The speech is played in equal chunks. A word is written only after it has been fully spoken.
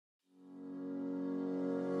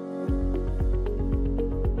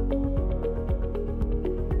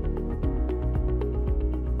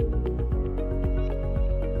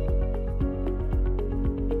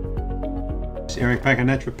Eric Baker,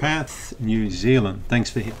 Naatropath, New Zealand. Thanks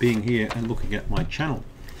for being here and looking at my channel.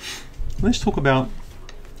 Let's talk about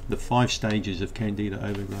the 5 stages of Candida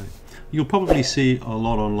overgrowth. You'll probably see a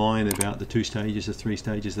lot online about the 2 stages, the 3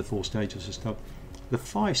 stages, the 4 stages of stuff. The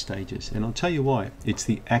 5 stages, and I'll tell you why. It's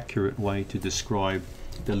the accurate way to describe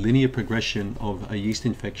the linear progression of a yeast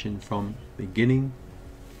infection from beginning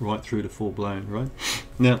right through to full blown, right?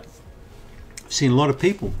 Now, I've seen a lot of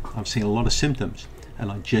people, I've seen a lot of symptoms,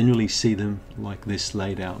 and I generally see them like this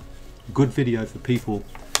laid out. Good video for people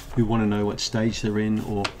who want to know what stage they're in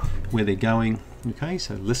or where they're going. Okay,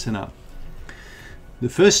 so listen up. The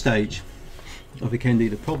first stage of a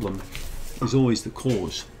Candida problem is always the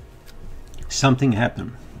cause. Something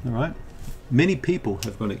happened, all right? Many people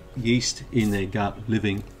have got a yeast in their gut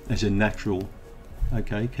living as a natural,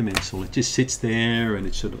 okay, commensal. It just sits there and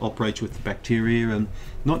it sort of operates with the bacteria, and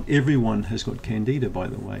not everyone has got Candida, by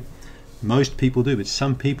the way. Most people do, but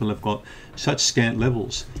some people have got such scant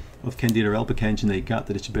levels of Candida albicans in their gut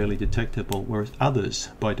that it's barely detectable, whereas others,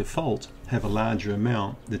 by default, have a larger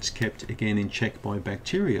amount that's kept, again, in check by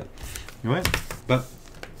bacteria, right? But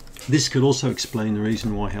this could also explain the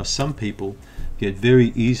reason why how some people get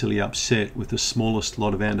very easily upset with the smallest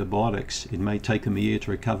lot of antibiotics. It may take them a year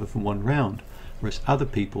to recover from 1 round, whereas other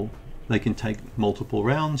people, they can take multiple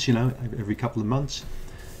rounds, you know, every couple of months,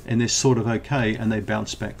 and they're sort of okay and they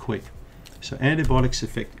bounce back quick. So antibiotics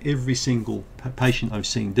affect every single patient I've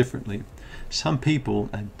seen differently. Some people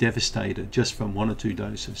are devastated just from 1 or 2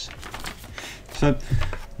 doses. So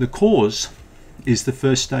the cause is the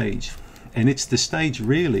first stage, and it's the stage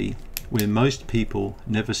really where most people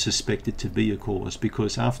never suspect it to be a cause,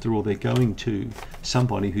 because after all, they're going to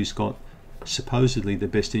somebody who's got supposedly the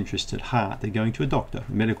best interest at heart. They're going to a doctor,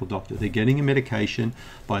 a medical doctor. They're getting a medication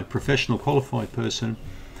by a professional qualified person,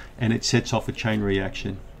 and it sets off a chain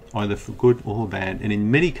reaction, either for good or for bad. And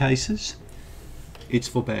in many cases, it's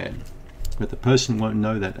for bad, but the person won't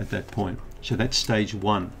know that at that point. So that's stage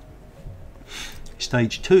 1.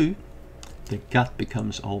 Stage 2, the gut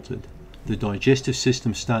becomes altered. The digestive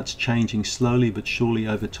system starts changing slowly but surely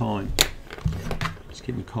over time. It's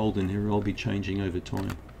getting cold in here, I'll be changing over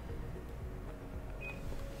time.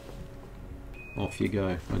 Off you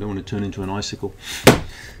go. I don't want to turn into an icicle.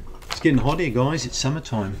 It's getting hot here, guys, it's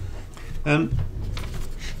summertime.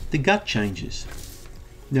 The gut changes.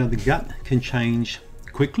 Now the gut can change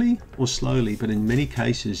quickly or slowly, but in many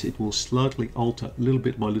cases it will slightly alter little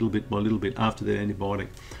bit by little bit by little bit after that antibiotic.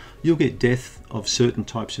 You'll get death of certain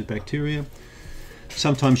types of bacteria.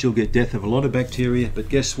 Sometimes you'll get death of a lot of bacteria, but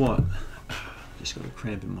guess what? Just got a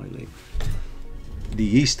cramp in my leg. The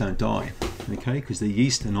yeast don't die, okay? Because the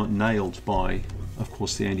yeast are not nailed by, of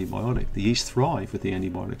course, the antibiotic. The yeast thrive with the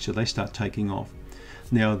antibiotic, so they start taking off.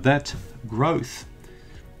 Now that growth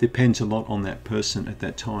depends a lot on that person at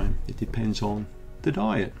that time. It depends on the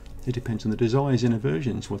diet. It depends on the desires and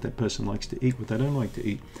aversions, what that person likes to eat, what they don't like to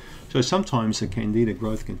eat. So sometimes the Candida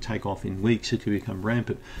growth can take off in weeks, it can become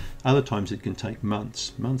rampant. Other times it can take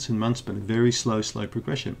months and months, but a very slow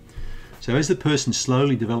progression. So as the person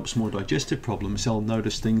slowly develops more digestive problems, they'll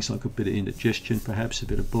notice things like a bit of indigestion, perhaps a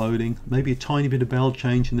bit of bloating, maybe a tiny bit of bowel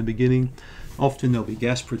change in the beginning. Often there'll be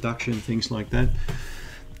gas production, things like that.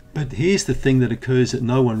 But here's the thing that occurs that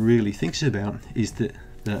no one really thinks about, is that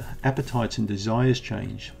the appetites and desires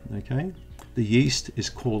change, okay? The yeast is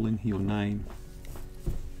calling your name.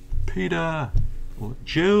 Peter, or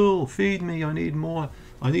Jill, feed me, I need more,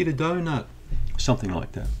 I need a donut, something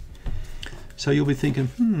like that. So you'll be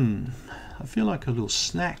thinking, I feel like a little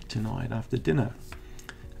snack tonight after dinner.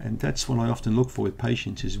 And that's what I often look for with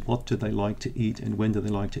patients, is what do they like to eat and when do they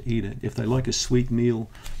like to eat it. If they like a sweet meal,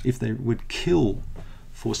 if they would kill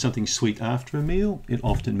for something sweet after a meal, it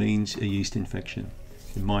often means a yeast infection,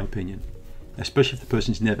 in my opinion, especially if the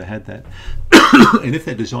person's never had that. And if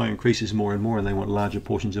their desire increases more and more and they want larger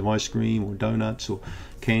portions of ice cream or donuts or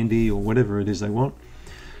candy or whatever it is they want,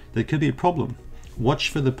 there could be a problem. Watch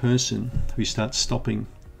for the person who starts stopping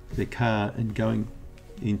their car and going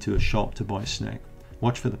into a shop to buy a snack.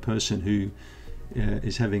 Watch for the person who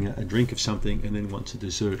is having a drink of something and then wants a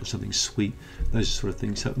dessert or something sweet, those sort of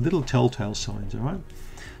things. So little telltale signs, all right?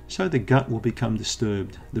 So the gut will become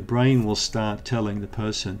disturbed. The brain will start telling the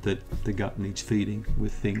person that the gut needs feeding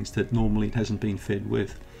with things that normally it hasn't been fed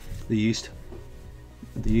with. The yeast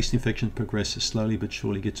infection progresses slowly but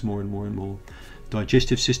surely, gets more and more and more.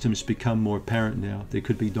 Digestive systems become more apparent now. There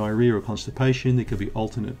could be diarrhea or constipation. There could be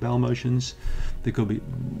alternate bowel motions. There could be,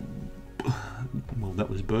 well, that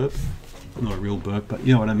was burp, not a real burp, but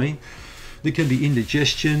you know what I mean. There can be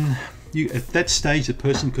indigestion. At that stage, the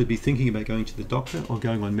person could be thinking about going to the doctor or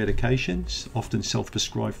going on medications, often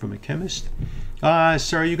self-prescribed from a chemist.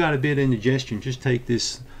 Sorry, you got a bit of indigestion, just take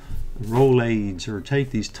this Rolaids or take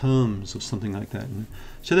these Terms or something like that. And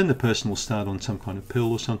so then the person will start on some kind of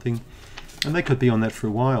pill or something, and they could be on that for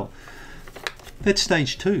a while. That's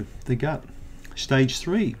stage 2, the gut. Stage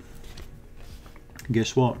 3,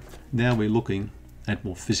 guess what? Now we're looking at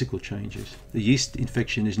more physical changes. The yeast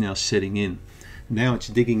infection is now setting in. Now it's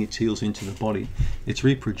digging its heels into the body. It's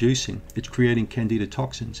reproducing. It's creating candida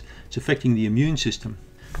toxins. It's affecting the immune system.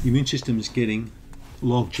 The immune system is getting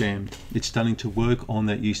log jammed. It's starting to work on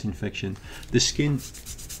that yeast infection. The skin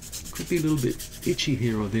could be a little bit itchy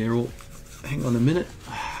here or there, or hang on a minute.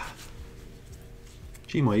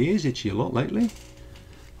 Gee, my ear's itchy a lot lately.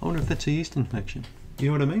 I wonder if that's a yeast infection. You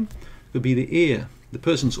know what I mean? It could be the ear. The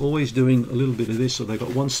person's always doing a little bit of this, or they've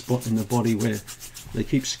got one spot in the body where they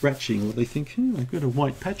keep scratching, or they think, I've got a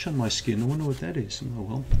white patch on my skin. I wonder what that is. Oh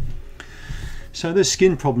well. So the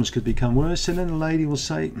skin problems could become worse, and then the lady will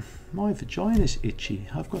say, my vagina's itchy.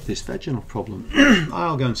 I've got this vaginal problem.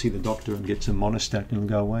 I'll go and see the doctor and get some Monostat and it'll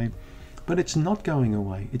go away. But it's not going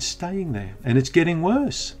away. It's staying there, and it's getting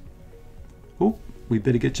worse. Oh, we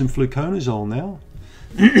better get some fluconazole now.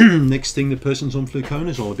 Next thing, the person's on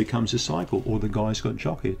fluconazole, it becomes a cycle, or the guy's got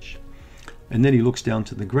jock itch. And then he looks down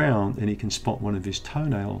to the ground and he can spot one of his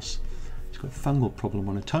toenails. He's got a fungal problem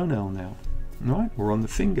on a toenail now, right? Or on the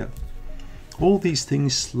finger. All these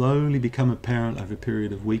things slowly become apparent over a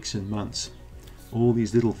period of weeks and months. All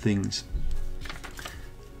these little things.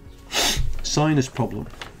 Sinus problem.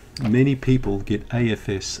 Many people get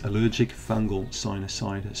AFS, allergic fungal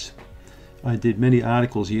sinusitis. I did many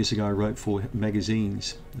articles years ago. I wrote for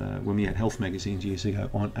magazines, when we had health magazines years ago,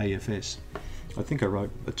 on AFS. I think I wrote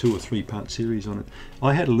a 2 or 3 part series on it.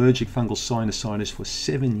 I had allergic fungal sinusitis for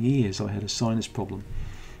 7 years. I had a sinus problem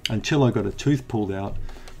until I got a tooth pulled out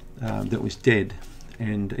that was dead,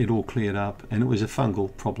 and it all cleared up, and it was a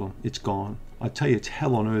fungal problem. It's gone. I tell you, it's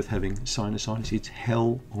hell on earth having sinusitis. It's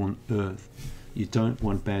hell on earth. You don't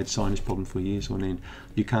want bad sinus problem for years on end.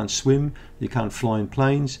 You can't swim, you can't fly in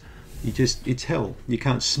planes. It's hell. You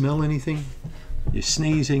can't smell anything. You're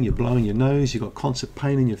sneezing, you're blowing your nose, you've got constant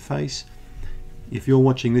pain in your face. If you're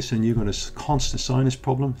watching this and you've got a constant sinus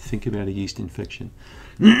problem, think about a yeast infection.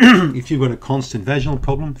 If you've got a constant vaginal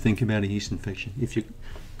problem, think about a yeast infection. If you're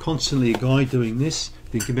constantly a guy doing this,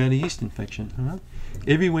 think about a yeast infection. All right?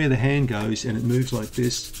 Everywhere the hand goes and it moves like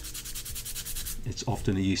this, it's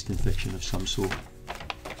often a yeast infection of some sort.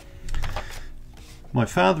 My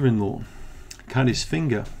father-in-law cut his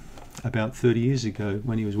finger about 30 years ago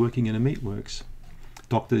when he was working in a meatworks.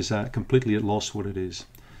 Doctors are completely at loss what it is.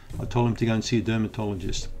 I told him to go and see a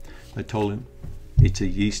dermatologist. They told him it's a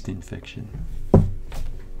yeast infection.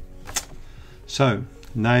 So,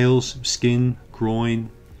 nails, skin, groin,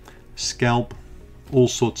 scalp, all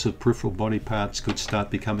sorts of peripheral body parts could start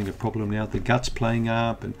becoming a problem now. The gut's playing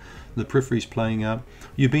up and the periphery's playing up.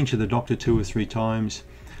 You've been to the doctor 2 or 3 times.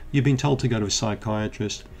 You've been told to go to a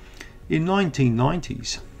psychiatrist. In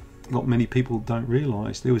 1990s, what many people don't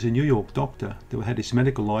realise, there was a New York doctor that had his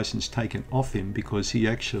medical license taken off him because he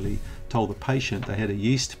actually told the patient they had a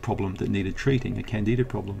yeast problem that needed treating, a candida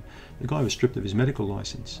problem. The guy was stripped of his medical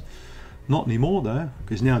license. Not anymore though,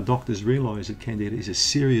 because now doctors realise that candida is a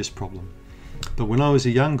serious problem. But when I was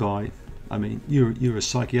a young guy, I mean, you're a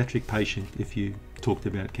psychiatric patient if you talked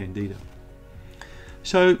about candida.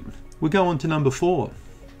 So we go on to number 4.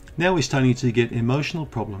 Now we're starting to get emotional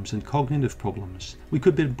problems and cognitive problems. We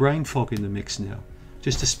could get brain fog in the mix now,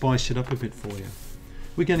 just to spice it up a bit for you.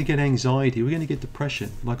 We're going to get anxiety, we're going to get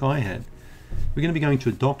depression, like I had. We're going to be going to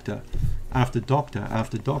a doctor after doctor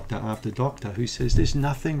after doctor after doctor who says there's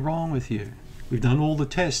nothing wrong with you. We've done all the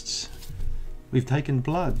tests. We've taken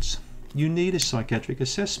bloods. You need a psychiatric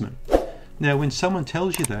assessment. Now when someone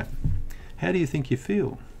tells you that, how do you think you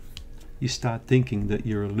feel? You start thinking that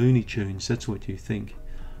you're a Looney Tunes, that's what you think.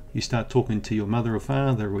 You start talking to your mother or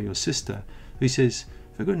father or your sister who says,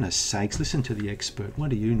 for goodness sakes, listen to the expert. What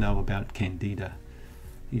do you know about candida?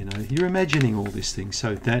 You know, you're imagining all these things.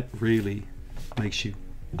 So that really makes you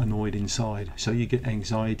annoyed inside. So you get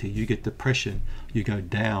anxiety, you get depression, you go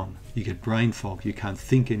down, you get brain fog, you can't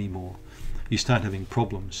think anymore. You start having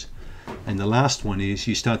problems. And the last one is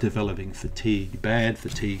you start developing fatigue, bad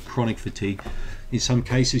fatigue, chronic fatigue. In some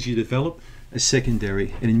cases you develop a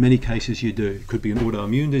secondary, and in many cases you do. It could be an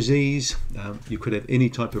autoimmune disease, you could have any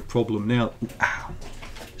type of problem. Now, ow,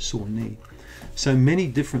 sore knee. So many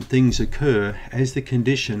different things occur as the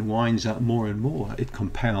condition winds up more and more. It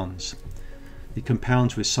compounds. It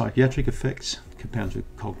compounds with psychiatric effects, compounds with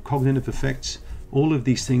cognitive effects, All of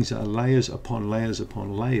these things are layers upon layers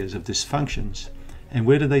upon layers of dysfunctions. And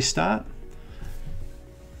where do they start?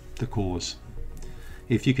 The cause.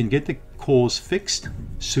 If you can get the cause fixed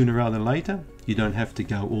sooner rather than later, you don't have to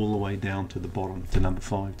go all the way down to the bottom, to number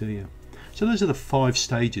 5, do you? So those are the 5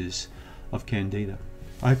 stages of Candida.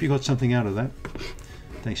 I hope you got something out of that.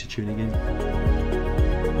 Thanks for tuning in.